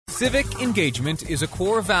Civic engagement is a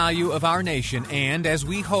core value of our nation, and as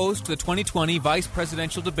we host the 2020 vice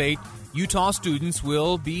presidential debate, Utah students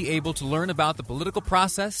will be able to learn about the political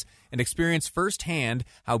process and experience firsthand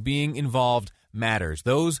how being involved matters.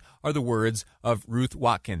 Those are the words of Ruth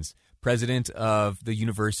Watkins, president of the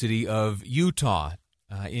University of Utah,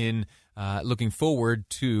 in looking forward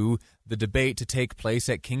to the debate to take place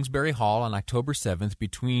at Kingsbury Hall on October 7th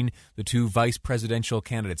between the two vice presidential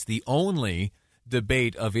candidates, the only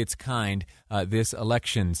debate of its kind this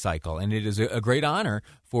election cycle. And it is a great honor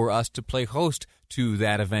for us to play host to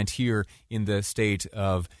that event here in the state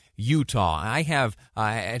of Utah. I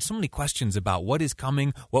had so many questions about what is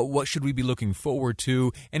coming, what should we be looking forward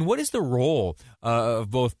to, and what is the role of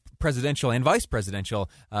both presidential and vice presidential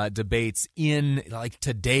debates in like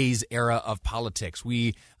today's era of politics.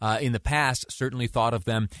 We, in the past, certainly thought of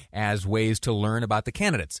them as ways to learn about the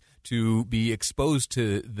candidates, to be exposed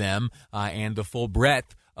to them and the full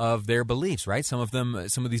breadth of their beliefs, right? Some of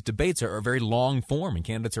these debates are very long form, and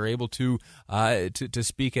candidates are able to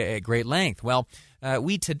speak at great length. Well,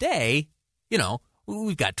 we today,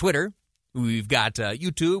 we've got Twitter, we've got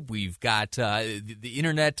YouTube, we've got the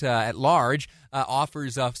internet at large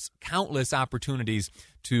offers us countless opportunities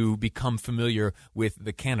to become familiar with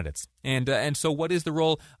the candidates. And so what is the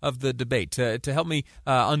role of the debate? To help me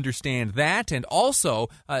understand that, and also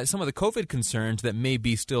some of the COVID concerns that may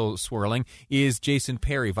be still swirling, is Jason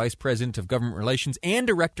Perry, Vice President of Government Relations and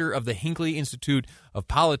Director of the Hinckley Institute of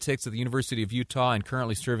Politics at the University of Utah, and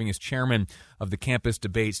currently serving as Chairman of the Campus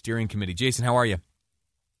Debate Steering Committee. Jason, how are you?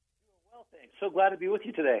 So glad to be with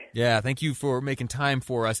you today. Yeah, thank you for making time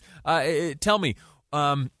for us. Tell me,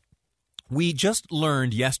 we just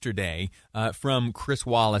learned yesterday from Chris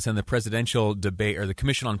Wallace and the presidential debate, or the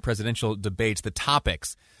Commission on Presidential Debates, the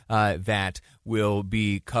topics that will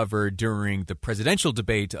be covered during the presidential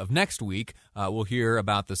debate of next week. We'll hear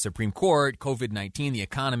about the Supreme Court, COVID-19, the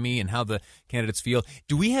economy, and how the candidates feel.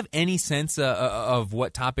 Do we have any sense of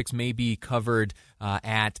what topics may be covered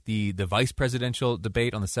at the vice presidential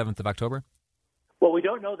debate on the 7th of October? Well, we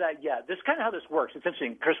don't know that yet. This is kind of how this works. It's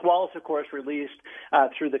interesting. Chris Wallace, of course, released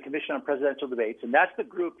through the Commission on Presidential Debates, and that's the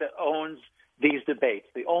group that owns these debates,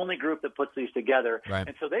 the only group that puts these together. Right.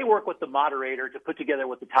 And so they work with the moderator to put together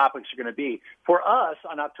what the topics are going to be. For us,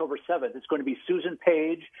 on October 7th, it's going to be Susan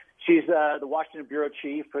Page. She's the Washington Bureau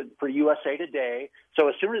Chief for USA Today. So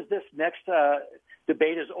as soon as this next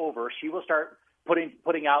debate is over, she will start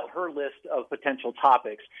putting out her list of potential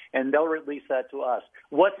topics, and they'll release that to us.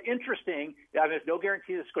 What's interesting, I mean, there's no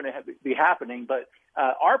guarantee this is going to be happening, but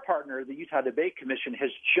our partner, the Utah Debate Commission, has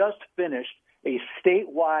just finished a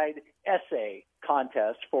statewide essay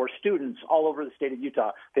contest for students all over the state of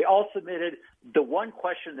Utah. They all submitted the one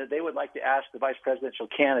question that they would like to ask the vice presidential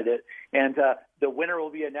candidate, and the winner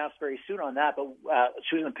will be announced very soon on that. But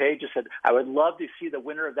Susan Page just said, I would love to see the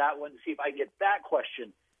winner of that one to see if I get that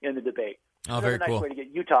question in the debate. Oh, very nice cool. Way to get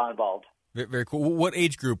Utah involved. Very cool. What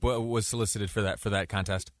age group was solicited for that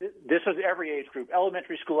contest? This was every age group,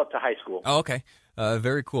 elementary school up to high school. Oh, okay.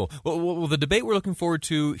 Very cool. Well, the debate we're looking forward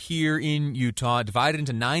to here in Utah, divided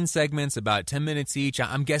into 9 segments, about 10 minutes each.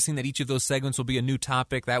 I'm guessing that each of those segments will be a new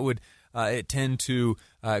topic. That would tend to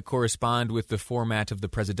correspond with the format of the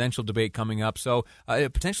presidential debate coming up. So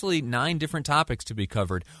potentially 9 different topics to be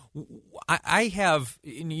covered. I have,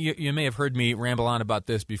 you may have heard me ramble on about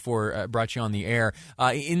this before I brought you on the air.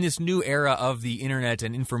 In this new era of the internet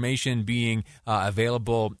and information being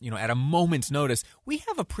available, at a moment's notice, we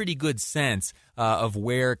have a pretty good sense of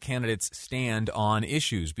where candidates stand on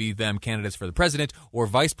issues, be them candidates for the president or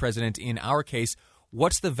vice president. In our case,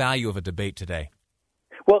 what's the value of a debate today?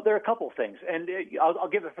 Well, there are a couple of things, and I'll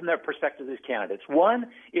give it from their perspective, these candidates. One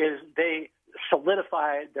is they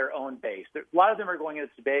solidify their own base. A lot of them are going into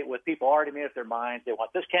this debate with people already made up their minds. They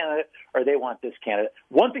want this candidate or they want this candidate.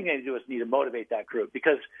 One thing they do is need to motivate that group,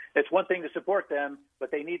 because it's one thing to support them,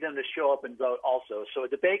 but they need them to show up and vote also. So a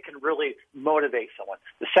debate can really motivate someone.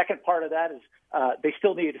 The second part of that is they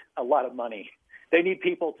still need a lot of money. They need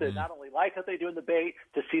people to not only like what they do in the debate,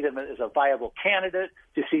 to see them as a viable candidate,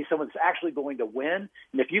 to see someone that's actually going to win.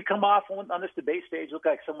 And if you come off on this debate stage, look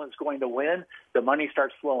like someone's going to win, the money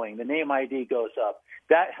starts flowing, the name ID goes up.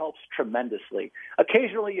 That helps tremendously.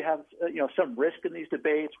 Occasionally you have some risk in these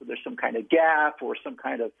debates where there's some kind of gaffe or some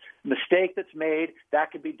kind of mistake that's made.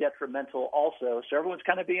 That could be detrimental also. So everyone's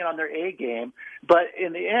kind of being on their A game. But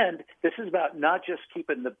in the end, this is about not just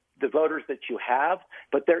keeping the voters that you have,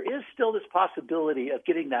 but there is still this possibility of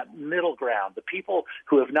getting that middle ground, the people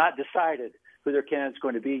who have not decided who their candidate's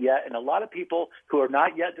going to be yet, and a lot of people who are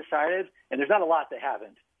not yet decided, and there's not a lot that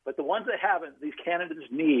haven't. But the ones that haven't, these candidates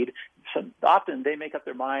need. Often they make up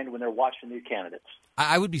their mind when they're watching these candidates.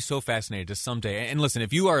 I would be so fascinated to someday. And listen,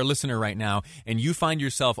 if you are a listener right now and you find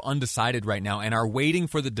yourself undecided right now and are waiting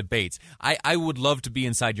for the debates, I would love to be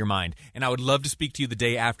inside your mind. And I would love to speak to you the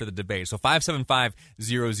day after the debate. So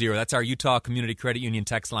 57500, that's our Utah Community Credit Union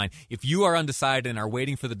text line. If you are undecided and are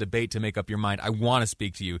waiting for the debate to make up your mind, I want to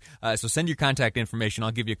speak to you. So send your contact information.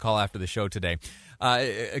 I'll give you a call after the show today.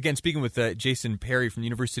 Again, speaking with Jason Perry from the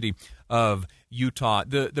University of Utah,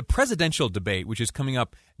 the presidential debate, which is coming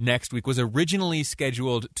up next week, was originally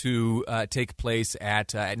scheduled to take place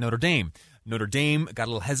at Notre Dame. Notre Dame got a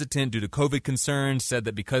little hesitant due to COVID concerns, said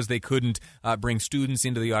that because they couldn't bring students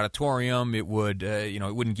into the auditorium, it would,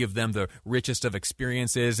 it wouldn't give them the richest of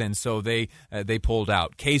experiences, and so they pulled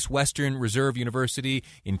out. Case Western Reserve University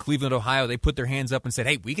in Cleveland, Ohio, they put their hands up and said,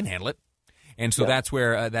 hey, we can handle it. And so that's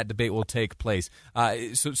where that debate will take place.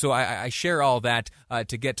 So I share all that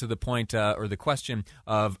to get to the point or the question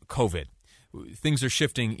of COVID. Things are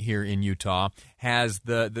shifting here in Utah. Has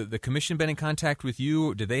the commission been in contact with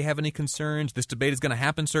you? Do they have any concerns? This debate is going to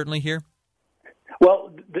happen certainly here?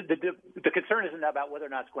 Well, the concern isn't about whether or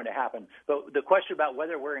not it's going to happen. But the question about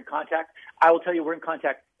whether we're in contact, I will tell you we're in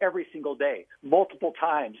contact every single day, multiple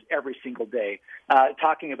times every single day,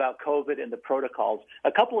 talking about COVID and the protocols.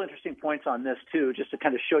 A couple interesting points on this, too, just to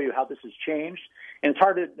kind of show you how this has changed. And it's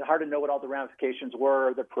hard to know what all the ramifications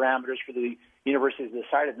were, the parameters for the universities that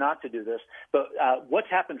decided not to do this. But what's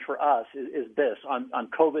happened for us is this, on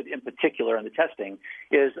COVID in particular, and the testing,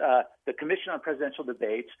 is the Commission on Presidential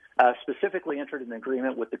Debates specifically entered an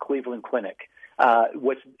agreement with the Cleveland Clinic,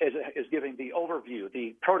 which is giving the overview,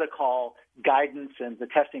 the protocol guidance and the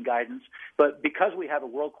testing guidance. But because we have a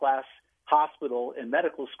world-class hospital and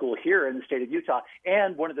medical school here in the state of Utah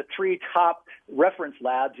and one of the 3 top reference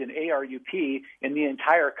labs in ARUP in the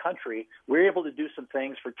entire country, we're able to do some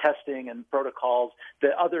things for testing and protocols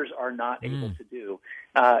that others are not able to do.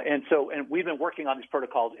 And we've been working on these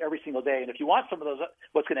protocols every single day. And if you want some of those,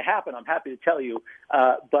 what's going to happen, I'm happy to tell you.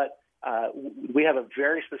 But we have a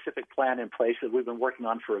very specific plan in place that we've been working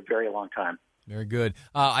on for a very long time. Very good.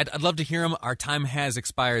 I'd love to hear them. Our time has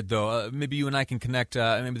expired, though. Maybe you and I can connect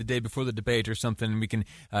maybe the day before the debate or something, and we can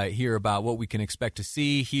hear about what we can expect to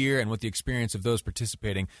see here and what the experience of those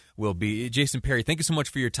participating will be. Jason Perry, thank you so much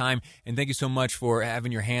for your time, and thank you so much for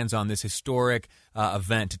having your hands on this historic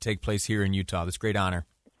event to take place here in Utah. This great honor.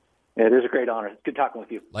 It is a great honor. It's good talking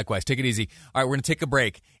with you. Likewise. Take it easy. All right, we're going to take a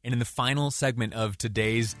break. And in the final segment of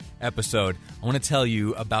today's episode, I want to tell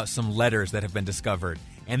you about some letters that have been discovered.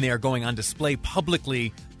 And they are going on display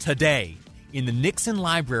publicly today. In the Nixon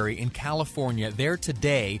Library in California, there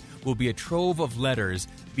today will be a trove of letters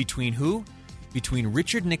between who? Between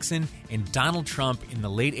Richard Nixon and Donald Trump in the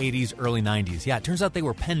late 80s, early 90s. Yeah, it turns out they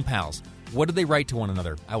were pen pals. What did they write to one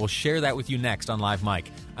another? I will share that with you next on Live Mike.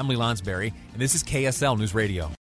 I'm Lee Lonsberry, and this is KSL News Radio.